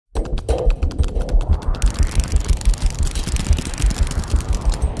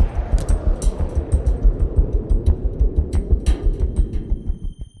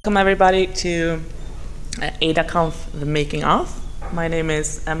Welcome everybody to AdaConf, the making of. My name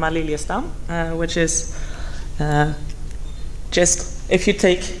is Emma Lilliestam, which is just, if you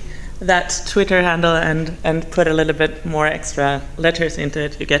take that Twitter handle and put a little bit more extra letters into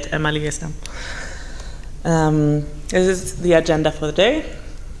it, you get Emma Lilliestam. This is the agenda for the day.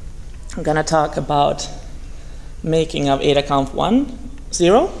 I'm going to talk about making of AdaConf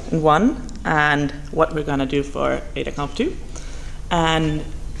 0 and 1 and what we're going to do for AdaConf 2. And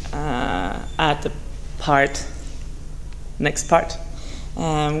at the next part,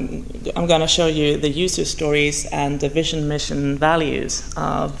 I'm going to show you the user stories and the vision, mission, values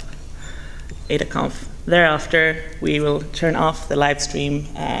of AdaConf. Thereafter, we will turn off the live stream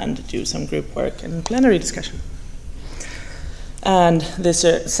and do some group work and plenary discussion. And this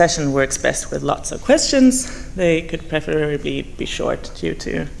session works best with lots of questions. They could preferably be short due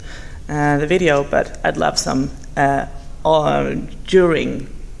to the video, but I'd love some during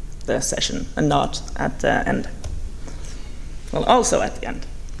the session and not at the end. Well, also at the end.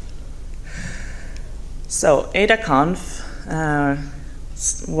 So AdaConf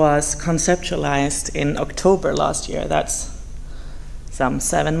was conceptualized in October last year. That's some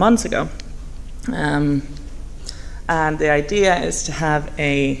 7 months ago. And the idea is to have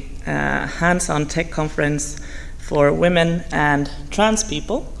a hands-on tech conference for women and trans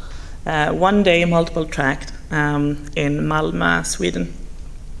people, 1 day, multiple track, in Malmö, Sweden.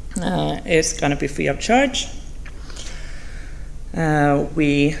 It's going to be free of charge.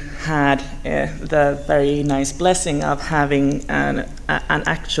 We had the very nice blessing of having an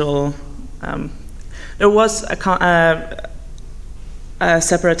actual. There was a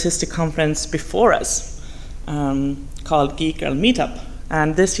separatistic conference before us called Geek Girl Meetup,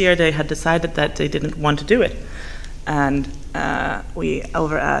 and this year they had decided that they didn't want to do it, and we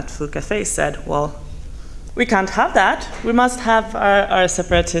over at Food Cafe said, well, we can't have that. We must have our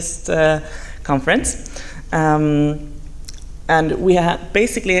separatist conference. And we had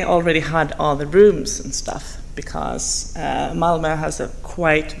basically already had all the rooms and stuff because Malmö has a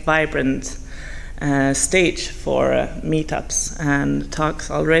quite vibrant stage for meetups and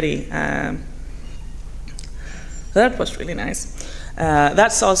talks already. That was really nice.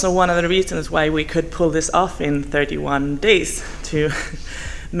 That's also one of the reasons why we could pull this off in 31 days to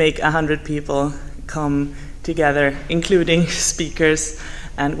make 100 people come together, including speakers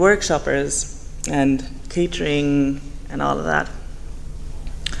and workshoppers and catering and all of that.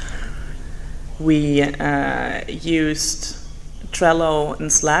 We used Trello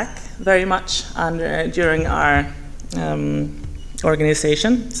and Slack very much during our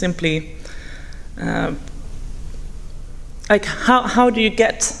organization. Simply, like how do you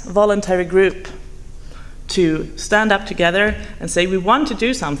get a voluntary group to stand up together and say we want to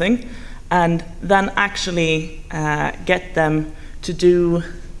do something, and then actually get them to do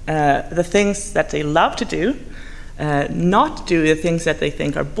the things that they love to do, not do the things that they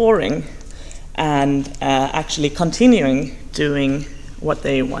think are boring, and actually continuing doing what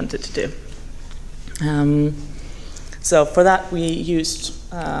they wanted to do. So for that we used,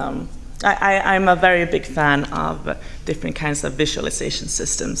 I'm a very big fan of different kinds of visualization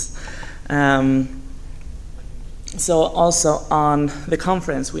systems. So also on the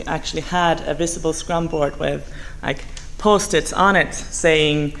conference, we actually had a visible Scrum board with like post-its on it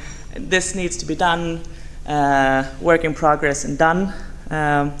saying this needs to be done, work in progress and done.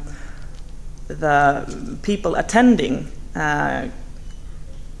 The people attending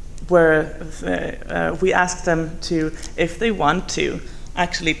we asked them to, if they want to,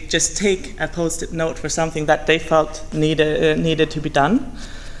 actually just take a post-it note for something that they felt needed to be done.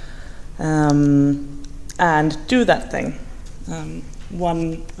 And do that thing.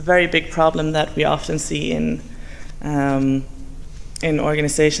 One very big problem that we often see in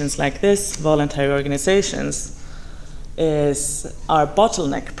organizations like this, voluntary organizations, is our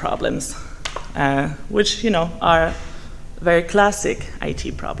bottleneck problems, which are very classic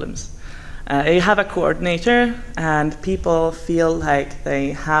IT problems. You have a coordinator, and people feel like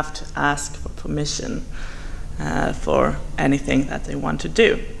they have to ask for permission for anything that they want to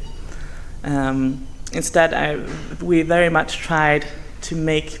do. Instead, we very much tried to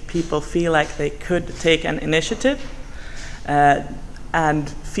make people feel like they could take an initiative and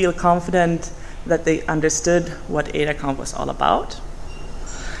feel confident that they understood what AdaConf was all about.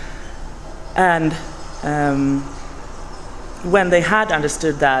 And when they had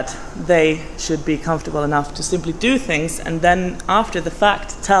understood that, they should be comfortable enough to simply do things and then after the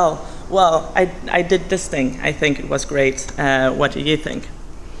fact tell, well, I did this thing, I think it was great, what do you think?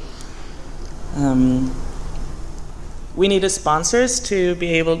 We needed sponsors to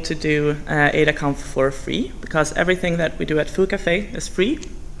be able to do AdaConf for free, because everything that we do at Food Cafe is free.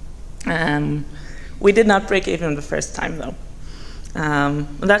 We did not break even the first time, though.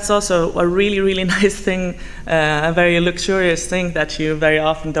 That's also a really, really nice thing, a very luxurious thing that you very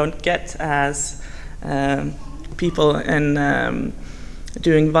often don't get as people in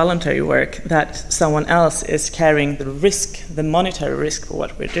doing voluntary work, that someone else is carrying the risk, the monetary risk for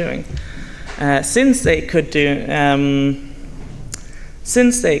what we're doing. Since they could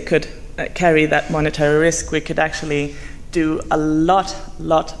carry that monetary risk, we could actually do a lot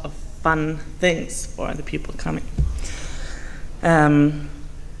of fun things for the people coming. And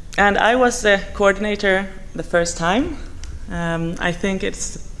I was the coordinator the first time. I think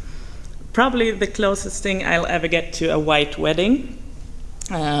it's probably the closest thing I'll ever get to a white wedding.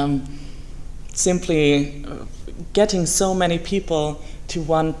 Simply getting so many people to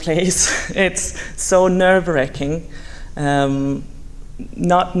one place, it's so nerve-wracking.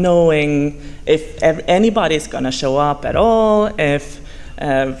 Not knowing if anybody's going to show up at all, if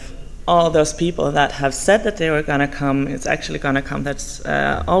all those people that have said that they were going to come is actually going to come. That's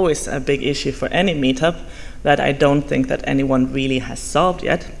always a big issue for any meetup that I don't think that anyone really has solved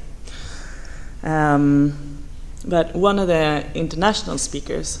yet. But one of the international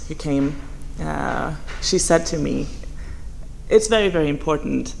speakers who came, she said to me, it's very, very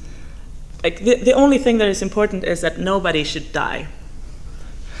important. Like the only thing that is important is that nobody should die.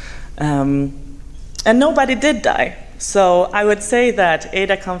 And nobody did die. So I would say that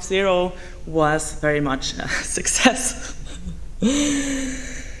AdaConf 0 was very much a success.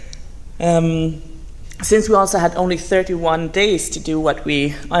 Since we also had only 31 days to do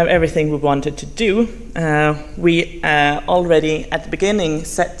everything we wanted to do, we already at the beginning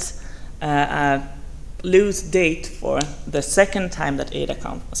set a loose date for the second time that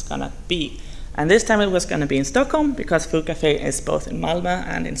AdaConf was going to be. And this time it was going to be in Stockholm, because FoodCafe is both in Malmö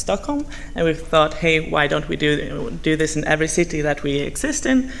and in Stockholm. And we thought, hey, why don't we do this in every city that we exist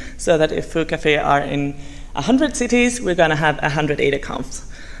in, so that if FoodCafe are in 100 cities, we're going to have 100 AdaConfs.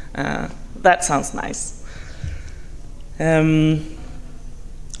 That sounds nice. And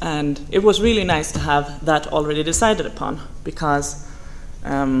it was really nice to have that already decided upon, because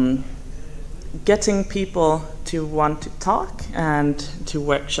getting people to want to talk and to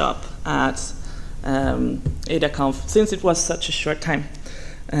workshop at AdaConf, since it was such a short time,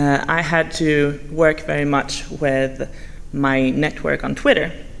 I had to work very much with my network on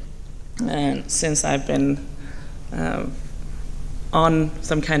Twitter. And since I've been on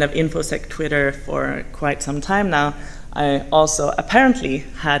some kind of InfoSec Twitter for quite some time now, I also apparently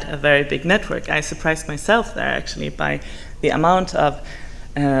had a very big network. I surprised myself there, actually, by the amount of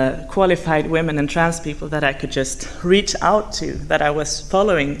qualified women and trans people that I could just reach out to, that I was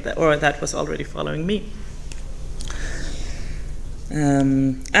following, or that was already following me.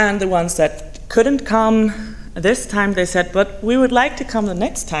 And the ones that couldn't come this time, they said, but we would like to come the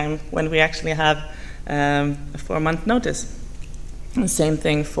next time when we actually have a 4-month notice. And same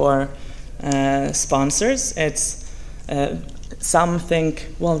thing for sponsors. It's some think,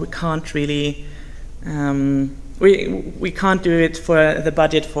 well, we can't really we can't do it for the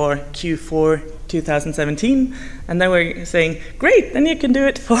budget for Q4 2017, and then we're saying, great, then you can do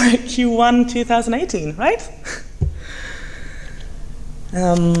it for Q1 2018, right?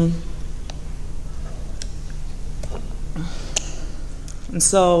 And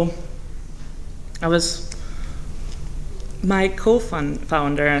so my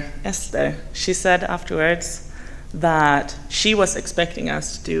co-founder, Esther, she said afterwards that she was expecting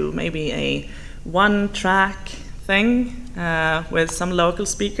us to do maybe a one-track thing with some local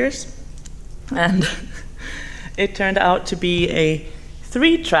speakers, and it turned out to be a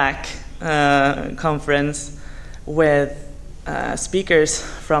 3-track conference with speakers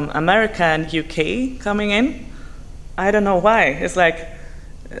from America and UK coming in. I don't know why. It's like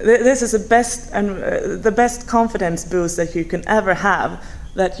this is the best confidence boost that you can ever have,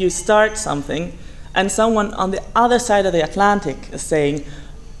 that you start something and someone on the other side of the Atlantic is saying,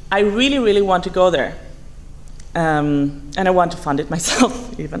 I really, really want to go there. And I want to fund it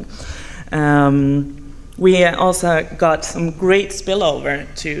myself, even. We also got some great spillover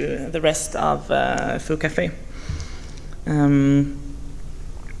to the rest of FoodCafe.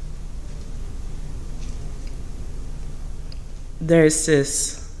 There's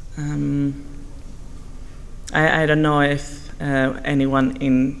this, I don't know if anyone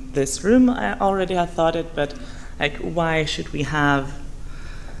in this room already had thought it, but like, why should we have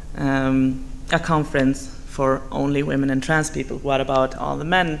a conference for only women and trans people? What about all the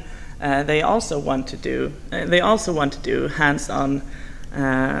men? They also want to do hands-on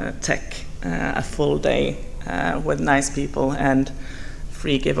tech, a full day with nice people and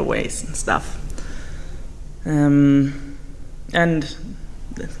free giveaways and stuff. And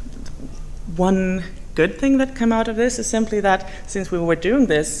one good thing that came out of this is simply that since we were doing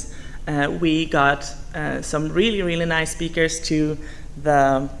this, we got some really, really nice speakers to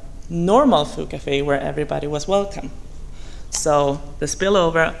the normal food cafe where everybody was welcome. So the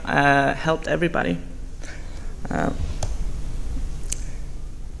spillover helped everybody.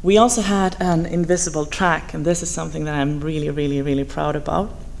 We also had an invisible track, and this is something that I'm really, really, really proud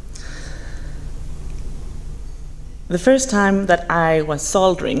about. The first time that I was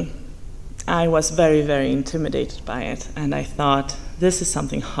soldering, I was very, very intimidated by it, and I thought, this is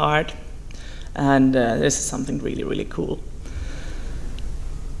something hard, and this is something really, really cool.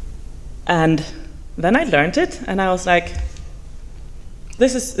 And then I learned it, and I was like,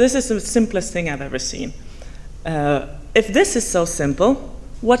 this is the simplest thing I've ever seen. If this is so simple,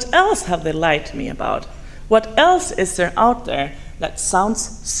 what else have they lied to me about? What else is there out there that sounds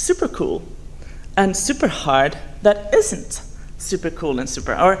super cool and super hard that isn't super cool and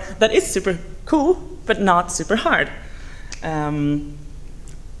or that is super cool but not super hard?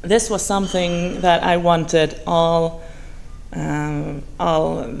 This was something that I wanted all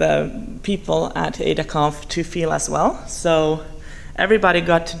the people at AdaConf to feel as well. So everybody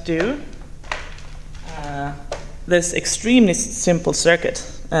got to do this extremely simple circuit,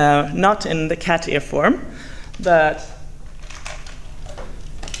 not in the cat ear form, but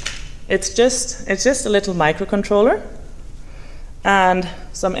it's just a little microcontroller and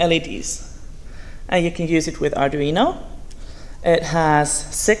some LEDs. And you can use it with Arduino. It has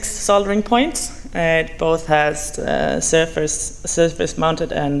 6 soldering points. It both has surface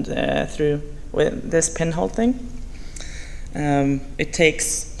mounted and through with this pinhole thing. It takes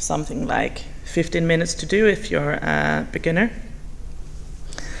something like 15 minutes to do if you're a beginner.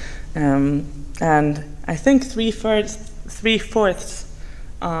 And I think three-fourths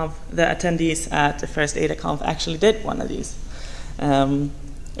of the attendees at the first AdaConf actually did one of these.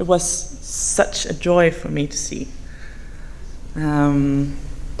 It was such a joy for me to see. And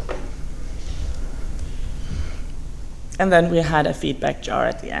then we had a feedback jar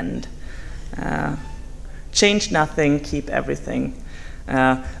at the end. Change nothing, keep everything.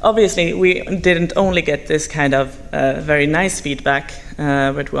 Obviously, we didn't only get this kind of very nice feedback,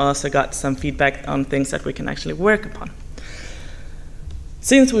 but we also got some feedback on things that we can actually work upon.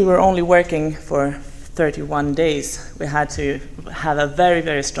 Since we were only working for 31 days, we had to have a very,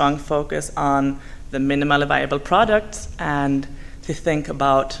 very strong focus on the minimally viable product and to think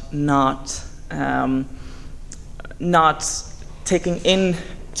about not taking in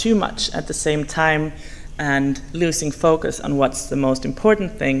too much at the same time and losing focus on what's the most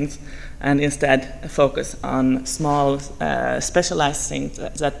important things, and instead focus on small, specialized things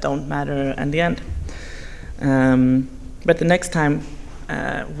that don't matter in the end. But the next time,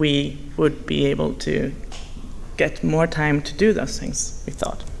 we would be able to get more time to do those things, we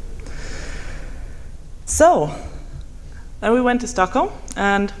thought. So, then we went to Stockholm,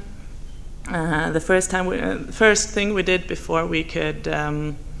 and the first thing we did before we could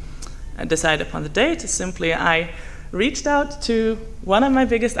decide upon the date is simply I reached out to one of my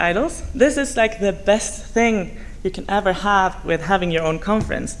biggest idols. This is like the best thing you can ever have with having your own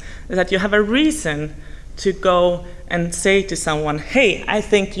conference, is that you have a reason to go and say to someone, hey, I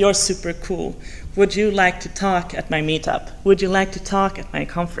think you're super cool. Would you like to talk at my meetup? Would you like to talk at my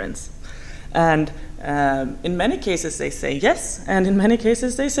conference? And in many cases they say yes, and in many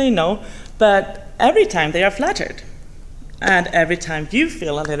cases they say no, but every time they are flattered. And every time you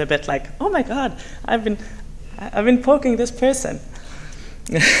feel a little bit like, oh my God, I've been poking this person.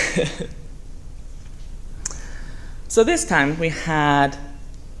 So this time we had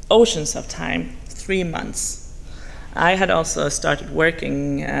oceans of time, 3 months. I had also started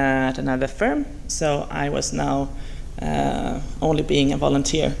working at another firm, so I was now only being a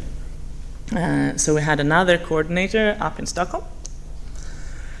volunteer. So we had another coordinator up in Stockholm.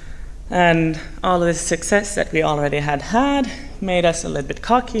 And all of the success that we already had made us a little bit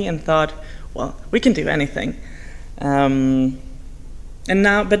cocky and thought, well, we can do anything. But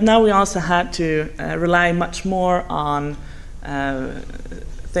now we also had to rely much more on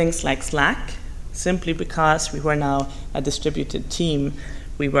things like Slack, simply because we were now a distributed team.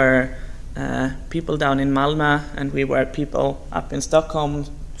 We were people down in Malmö, and we were people up in Stockholm,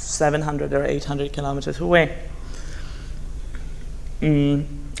 700 or 800 kilometers away.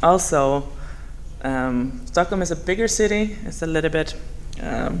 Also, Stockholm is a bigger city. It's a little bit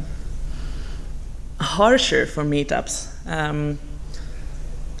harsher for meetups.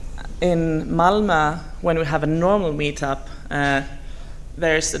 In Malmö, when we have a normal meetup,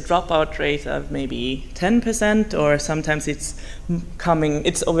 there's a dropout rate of maybe 10%, or sometimes it's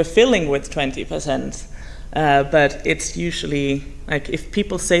overfilling with 20%. but it's usually, like, if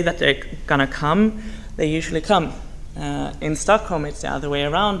people say that they're gonna come, they usually come. In Stockholm, it's the other way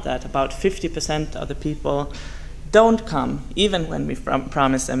around, that about 50% of the people don't come, even when we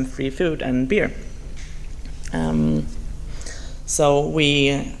promise them free food and beer. So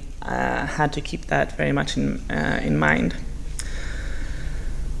we had to keep that very much in mind.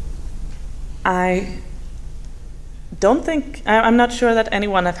 I'm not sure that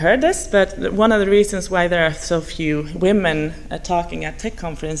anyone have heard this, but one of the reasons why there are so few women talking at tech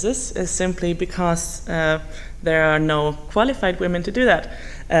conferences is simply because there are no qualified women to do that.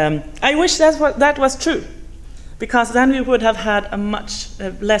 I wish that was true, because then we would have had a much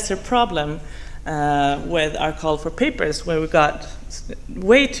lesser problem with our call for papers, where we got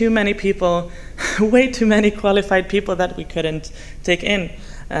way too many people, way too many qualified people that we couldn't take in.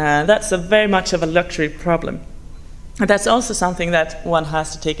 That's very much of a luxury problem. And that's also something that one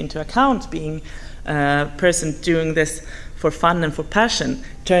has to take into account, being a person doing this for fun and for passion,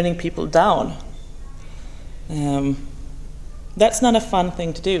 turning people down. That's not a fun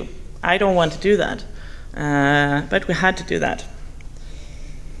thing to do. I don't want to do that, but we had to do that.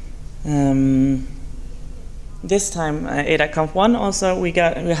 This time, ADAConf 1 also, we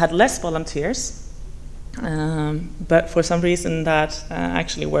had less volunteers, but for some reason that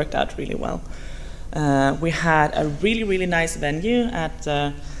actually worked out really well. We had a really, really nice venue at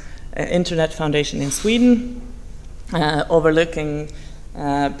the Internet Foundation in Sweden, overlooking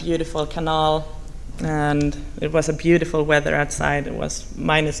a beautiful canal, and it was a beautiful weather outside. It was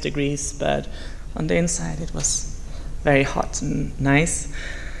 -degrees, but on the inside it was very hot and nice.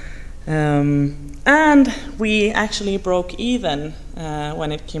 And we actually broke even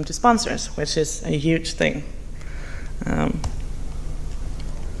when it came to sponsors, which is a huge thing.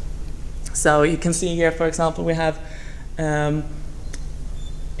 So you can see here, for example, we have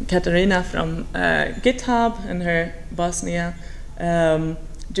Katarina from GitHub and her Bosnia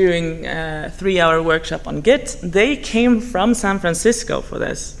doing a 3-hour workshop on Git. They came from San Francisco for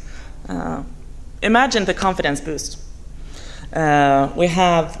this. Imagine the confidence boost. We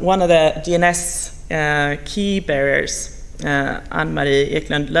have one of the DNS key bearers, Ann-Marie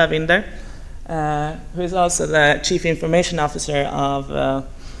Eklund Lövinder, who is also the Chief Information Officer of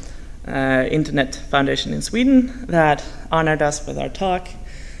Internet Foundation in Sweden, that honored us with our talk.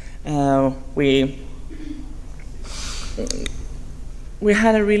 We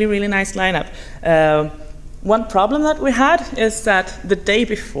had a really, really nice lineup. One problem that we had is that the day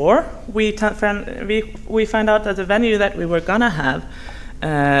before, we found out that the venue that we were gonna have,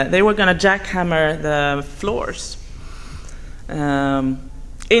 they were gonna jackhammer the floors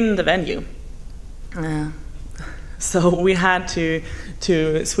in the venue. So we had to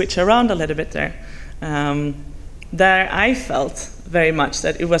switch around a little bit there. There I felt very much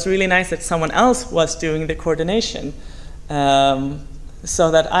that it was really nice that someone else was doing the coordination,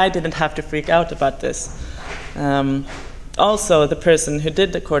 so that I didn't have to freak out about this. Also, the person who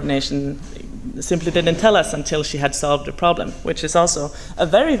did the coordination simply didn't tell us until she had solved the problem, which is also a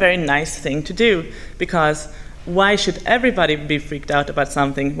very, very nice thing to do, because why should everybody be freaked out about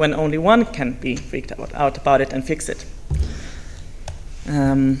something when only one can be freaked out about it and fix it?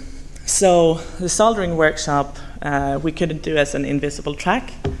 So the soldering workshop we couldn't do as an invisible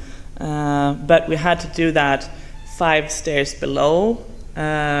track, but we had to do that 5 stairs below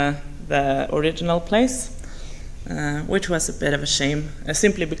the original place, which was a bit of a shame,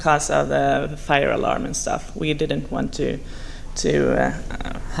 simply because of the fire alarm and stuff. We didn't want to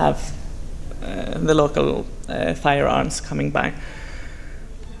have the local firearms coming by.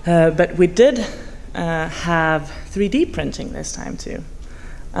 But we did have 3D printing this time too.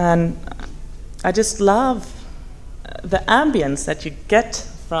 And I just love the ambience that you get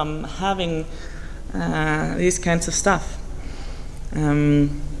from having these kinds of stuff.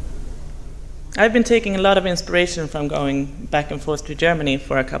 I've been taking a lot of inspiration from going back and forth to Germany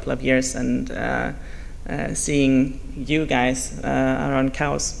for a couple of years and seeing you guys around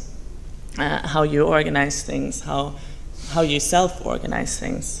cows, how you organize things, how you self-organize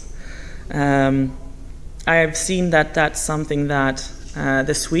things. I have seen that that's something that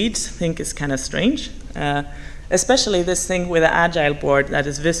the Swedes think is kind of strange, especially this thing with the Agile board that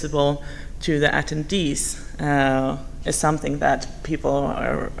is visible to the attendees is something that people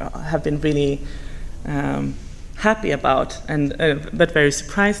have been really happy about, and but very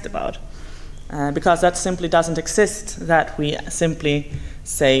surprised about, because that simply doesn't exist, that we simply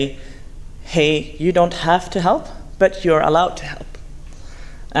say, hey, you don't have to help, but you're allowed to help,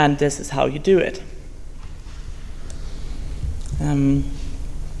 and this is how you do it.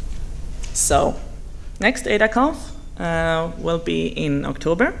 So, next ADAConf will be in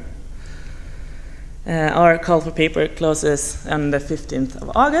October. Our call for paper closes on the 15th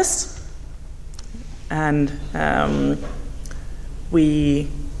of August, and we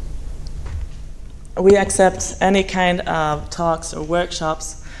accept any kind of talks or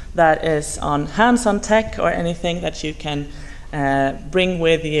workshops that is on hands-on tech or anything that you can bring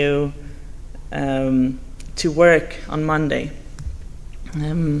with you to work on Monday.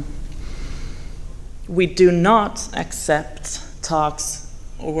 We do not accept talks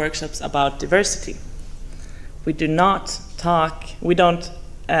or workshops about diversity. We do not talk, we don't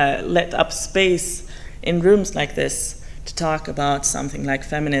let up space in rooms like this to talk about something like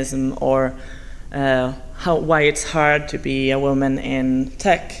feminism or why it's hard to be a woman in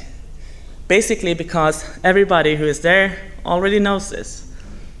tech. Basically because everybody who is there already knows this,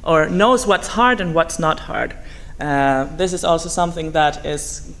 or knows what's hard and what's not hard. This is also something that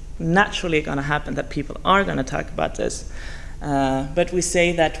is naturally going to happen, that people are going to talk about this. But we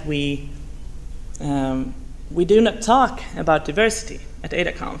say that we do not talk about diversity at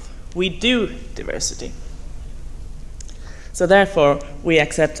AdaConf. We do diversity. So therefore, we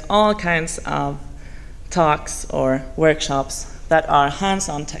accept all kinds of talks or workshops that are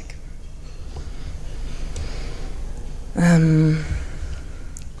hands-on tech.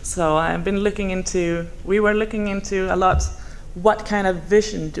 So we were looking into a lot, what kind of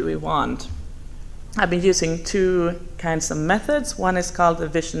vision do we want? I've been using two kinds of methods. One is called the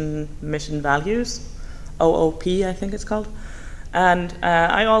Vision Mission Values, OOP I think it's called. And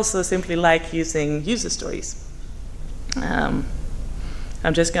I also simply like using user stories. I'm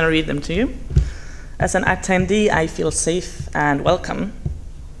just going to read them to you. As an attendee, I feel safe and welcome.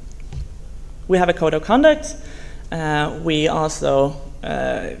 We have a code of conduct. We also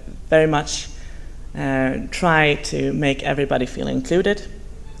very much try to make everybody feel included.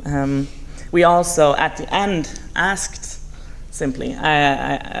 We also, at the end, asked simply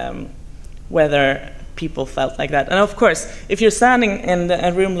whether people felt like that. And of course, if you're standing in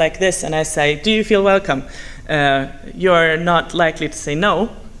a room like this and I say, do you feel welcome? You're not likely to say no.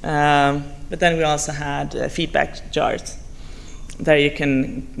 But then we also had feedback jars. There you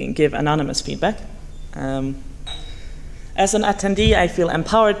can give anonymous feedback. As an attendee, I feel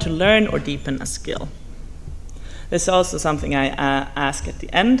empowered to learn or deepen a skill. This is also something I ask at the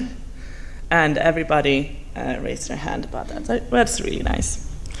end. And everybody raised their hand about that. So that's really nice.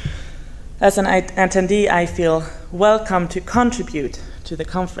 As an attendee, I feel welcome to contribute to the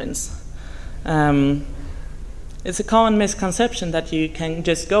conference. It's a common misconception that you can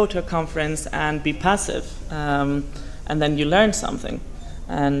just go to a conference and be passive, and then you learn something.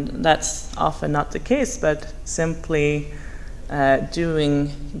 And that's often not the case, but simply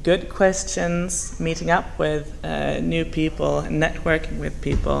doing good questions, meeting up with new people, networking with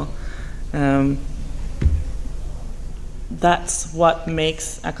people. That's what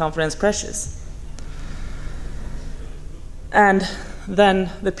makes a conference precious. And then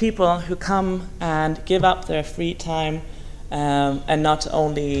the people who come and give up their free time and not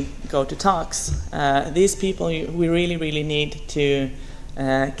only go to talks, these people we really, really need to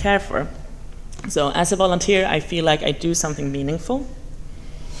care for. So as a volunteer, I feel like I do something meaningful.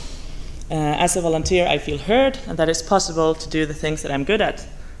 As a volunteer, I feel heard, and that it's possible to do the things that I'm good at.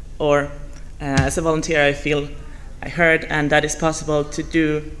 Or as a volunteer, I feel I heard, and that it's possible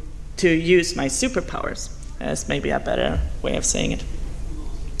to use my superpowers, as maybe a better way of saying it.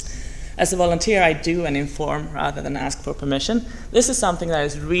 As a volunteer, I do and inform rather than ask for permission. This is something that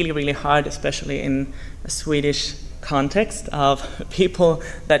is really, really hard, especially in a Swedish context of people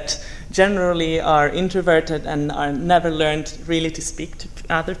that generally are introverted and are never learned really to speak to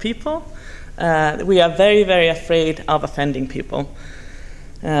other people. We are very, very afraid of offending people.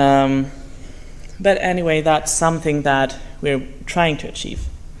 But anyway, that's something that we're trying to achieve.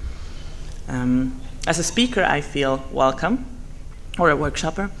 As a speaker, I feel welcome, or a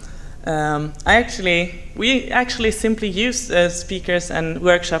workshopper. We actually simply use speakers and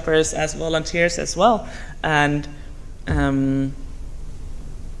workshoppers as volunteers as well, and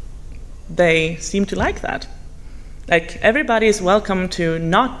they seem to like that. Like, everybody is welcome to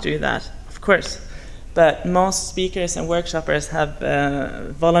not do that, of course, but most speakers and workshoppers have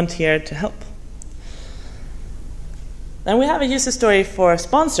volunteered to help. Then we have a user story for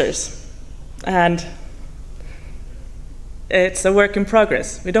sponsors, and it's a work in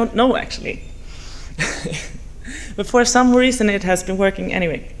progress. We don't know, actually. But for some reason, it has been working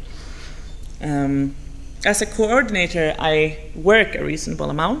anyway. As a coordinator, I work a reasonable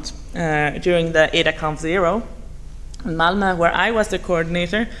amount. During the AdaConf 0 in Malmö, where I was the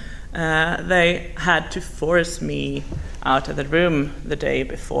coordinator, they had to force me out of the room the day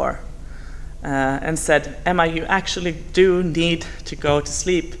before. and said, Emma, you actually do need to go to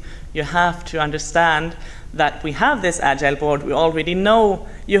sleep. You have to understand that we have this Agile board. We already know,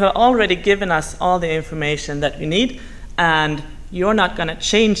 you have already given us all the information that we need, and you're not going to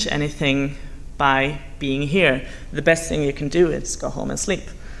change anything by being here. The best thing you can do is go home and sleep.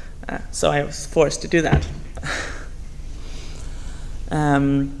 So I was forced to do that.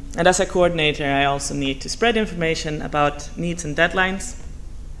 And as a coordinator, I also need to spread information about needs and deadlines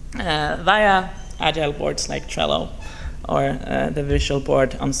via Agile boards like Trello or the visual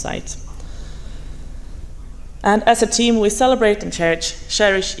board on site. And as a team, we celebrate and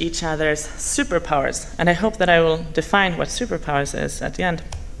cherish each other's superpowers. And I hope that I will define what superpowers is at the end.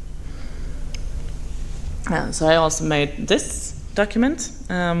 So I also made this document.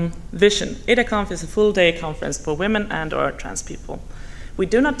 Vision. AdaConf is a full-day conference for women and or trans people. We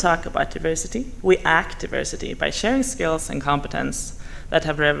do not talk about diversity. We act diversity by sharing skills and competence that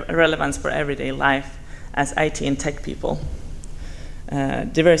have relevance for everyday life as IT and tech people.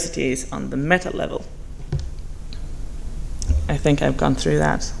 Diversity is on the meta level. I think I've gone through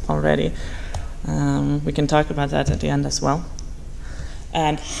that already. We can talk about that at the end as well.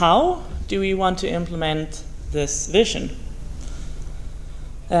 And how do we want to implement this vision?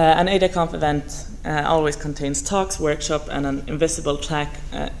 An AdaConf event always contains talks, workshop, and an invisible track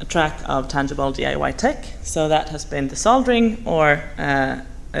of tangible DIY tech. So that has been the soldering or a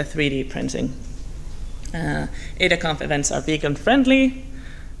 3D printing. AdaConf events are vegan friendly,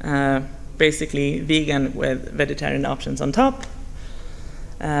 basically vegan with vegetarian options on top.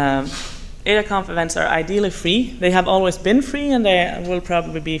 AdaConf events are ideally free. They have always been free, and they will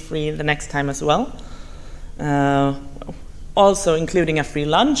probably be free the next time as well. Also including a free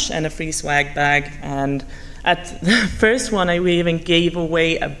lunch and a free swag bag. And at the first one, we even gave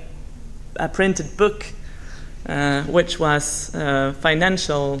away a printed book, which was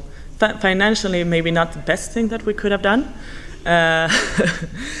financially maybe not the best thing that we could have done.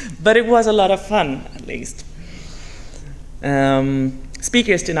 But it was a lot of fun, at least.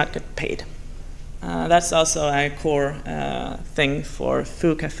 Speakers do not get paid. That's also a core thing for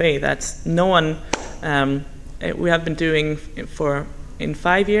Foo Cafe. That's no one. We have been doing in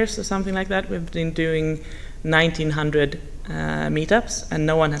 5 years or something like that. We've been doing 1,900 meetups, and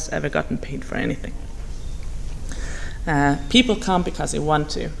no one has ever gotten paid for anything. People come because they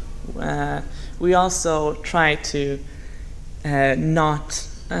want to. We also try to not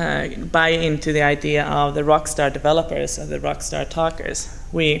buy into the idea of the rockstar developers or the rockstar talkers.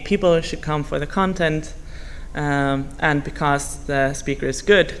 People should come for the content and because the speaker is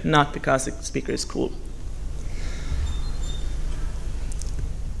good, not because the speaker is cool.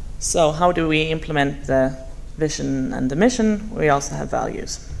 So how do we implement the vision and the mission? We also have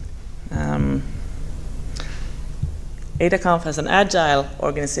values. AdaConf has an agile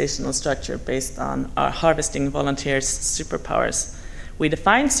organizational structure based on our harvesting volunteers' superpowers. We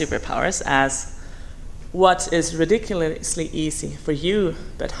define superpowers as what is ridiculously easy for you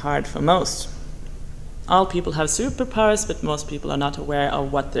but hard for most. All people have superpowers, but most people are not aware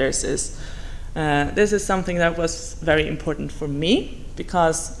of what theirs is. This is something that was very important for me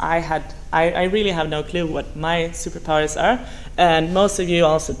because I really have no clue what my superpowers are, and most of you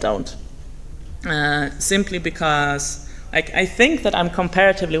also don't. Simply because I think that I'm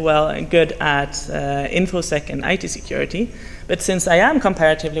comparatively good at InfoSec and IT security, but since I am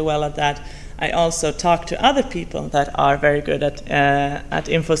comparatively well at that, I also talk to other people that are very good at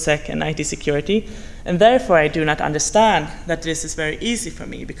InfoSec and IT security, and therefore I do not understand that this is very easy for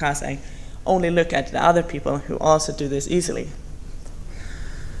me because I only look at the other people who also do this easily.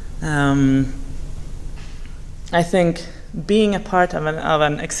 I think being a part of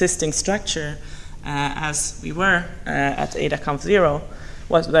an existing structure, as we were at AdaConf 0,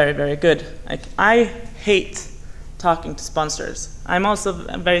 was very, very good. I hate talking to sponsors. I'm also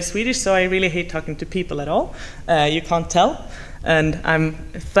very Swedish, so I really hate talking to people at all. You can't tell. And I'm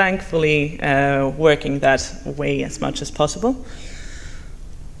thankfully working that way as much as possible.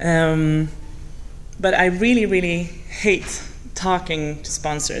 But I really, really hate talking to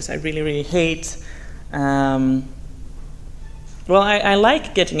sponsors. I really, really hate. Well, I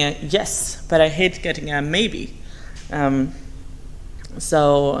like getting a yes, but I hate getting a maybe.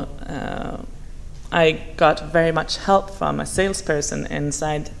 So I got very much help from a salesperson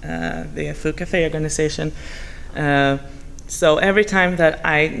inside the Foo Cafe organization. So every time that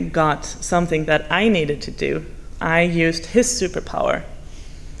I got something that I needed to do, I used his superpower.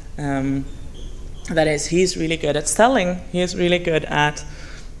 That is, he's really good at selling. He's really good at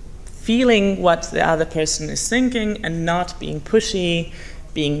feeling what the other person is thinking and not being pushy,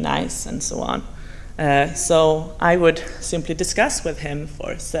 being nice, and so on. So I would simply discuss with him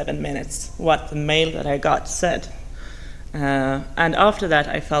for 7 minutes what the mail that I got said. And after that,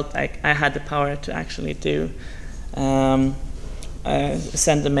 I felt like I had the power to actually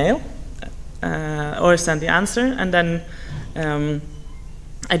send the mail or send the answer, and then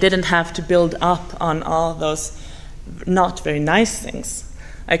I didn't have to build up on all those not very nice things.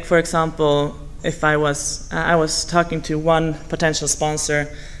 Like, for example, if I was talking to one potential sponsor,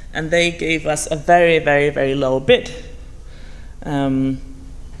 and they gave us a very, very, very low bid. And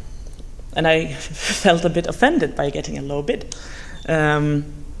I felt a bit offended by getting a low bid.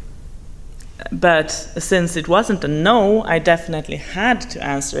 But since it wasn't a no, I definitely had to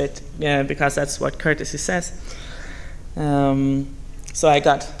answer it, because that's what courtesy says. So I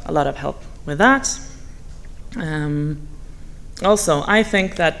got a lot of help with that. Also, I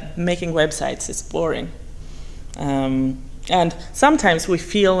think that making websites is boring. And sometimes we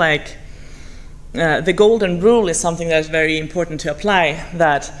feel like the golden rule is something that's very important to apply,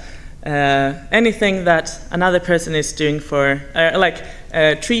 that anything that another person is doing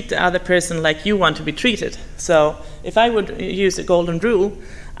treat the other person like you want to be treated. So if I would use a golden rule,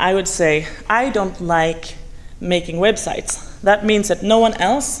 I would say, I don't like making websites. That means that no one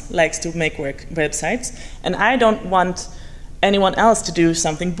else likes to make websites, and I don't want anyone else to do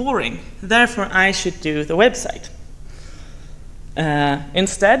something boring. Therefore, I should do the website.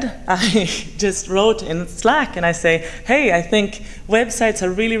 Instead, I just wrote in Slack and I say, hey, I think websites are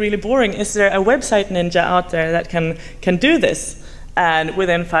really, really boring. Is there a website ninja out there that can do this? And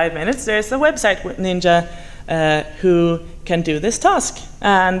within 5 minutes, there's a website ninja who can do this task.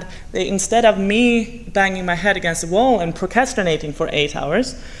 And instead of me banging my head against the wall and procrastinating for 8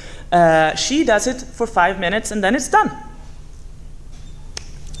 hours, she does it for 5 minutes and then it's done.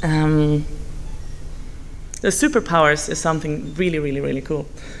 The superpowers is something really, really, really cool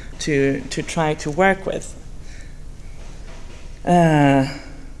to try to work with.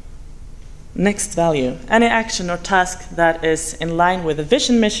 Next value. Any action or task that is in line with a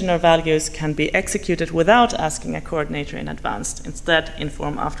vision, mission, or values can be executed without asking a coordinator in advance. Instead,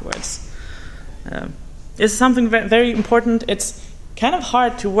 inform afterwards. It's something very important. It's kind of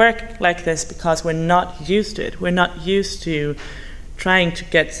hard to work like this because we're not used to it. We're not used to trying to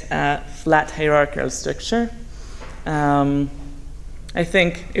get a flat hierarchical structure. I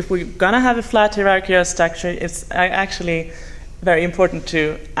think if we're gonna have a flat hierarchical structure, it's actually very important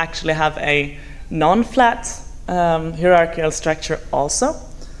to actually have a non-flat hierarchical structure also,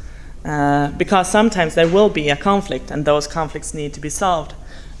 because sometimes there will be a conflict and those conflicts need to be solved.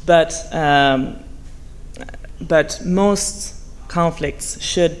 But most conflicts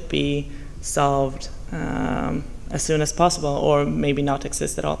should be solved as soon as possible, or maybe not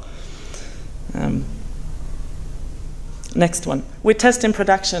exist at all. Next one. We test in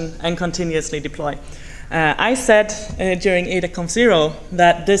production and continuously deploy. I said during ADAConf 0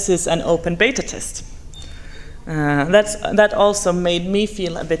 that this is an open beta test. That also made me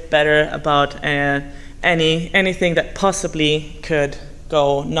feel a bit better about anything that possibly could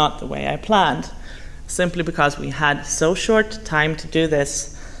go not the way I planned, simply because we had so short time to do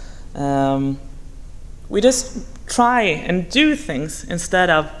this. We just try and do things instead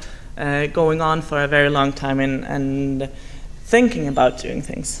of going on for a very long time and thinking about doing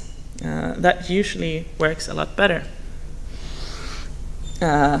things. That usually works a lot better.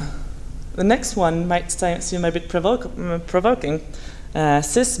 The next one might seem a bit provoking.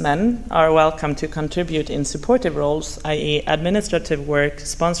 Cis men are welcome to contribute in supportive roles, i.e. administrative work,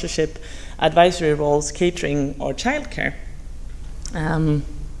 sponsorship, advisory roles, catering, or childcare.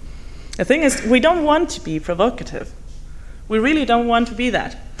 The thing is, we don't want to be provocative. We really don't want to be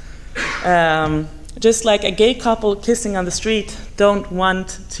that. Just like a gay couple kissing on the street don't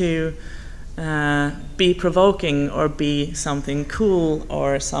want to be provoking or be something cool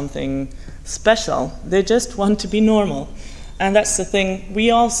or something special. They just want to be normal. And that's the thing.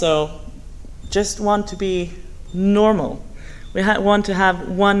 We also just want to be normal. We want to have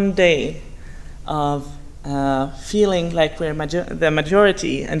one day of feeling like we're the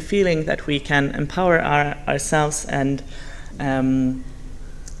majority and feeling that we can empower ourselves and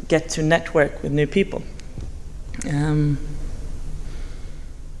get to network with new people.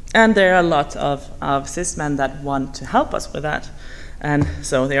 And there are a lot of cis men that want to help us with that. And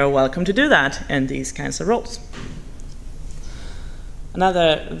so they are welcome to do that in these kinds of roles.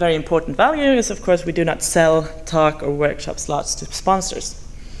 Another very important value is, of course, we do not sell, talk, or workshop slots to sponsors.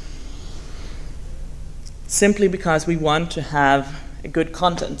 Simply because we want to have a good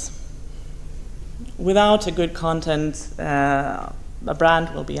content. Without a good content, a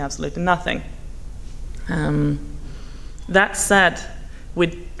brand will be absolutely nothing. That said,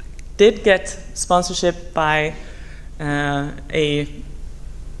 we did get sponsorship by a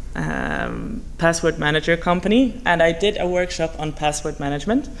password manager company, and I did a workshop on password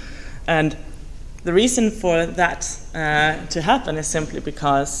management. And the reason for that to happen is simply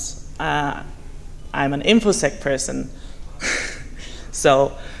because I'm an InfoSec person.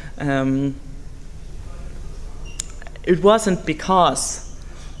 So it wasn't because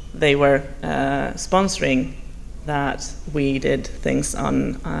they were sponsoring that we did things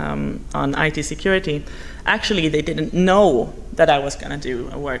on IT security. Actually, they didn't know that I was going to do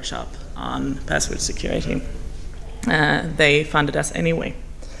a workshop on password security. They funded us anyway.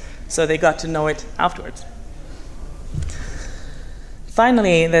 So they got to know it afterwards.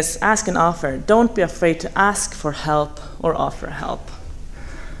 Finally, this ask and offer. Don't be afraid to ask for help or offer help.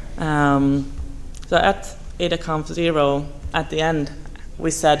 So at AdaConf 0, at the end,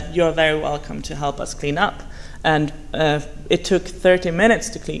 we said, you're very welcome to help us clean up. And it took 30 minutes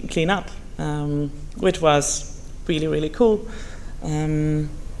to clean up, which was really, really cool. And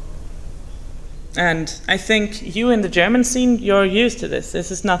I think you in the German scene, you're used to this.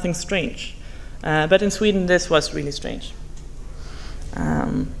 This is nothing strange. But in Sweden, this was really strange.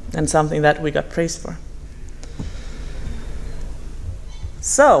 And something that we got praised for.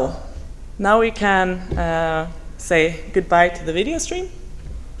 So, now we can say goodbye to the video stream.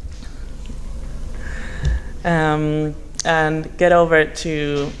 And get over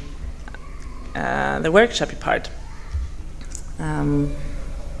to the workshop part.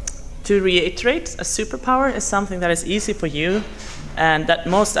 To reiterate, a superpower is something that is easy for you and that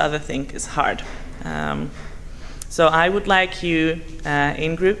most others think is hard. So I would like you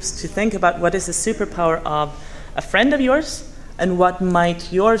in groups to think about what is the superpower of a friend of yours and what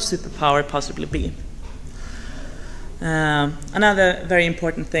might your superpower possibly be. Another very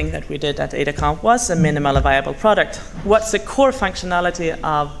important thing that we did at AdaConf was a minimally viable product. What's the core functionality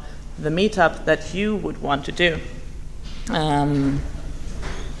of the meetup that you would want to do?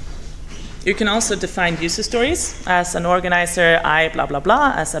 You can also define user stories. As an organizer, I blah blah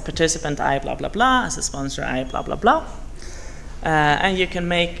blah. As a participant, I blah blah blah. As a sponsor, I blah blah blah. And you can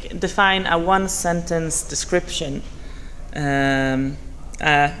define a one-sentence description, an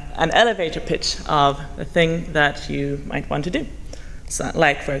elevator pitch of the thing that you might want to do. So,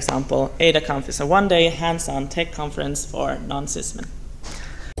 like, for example, AdaConf is a one-day hands-on tech conference for non-sysmen.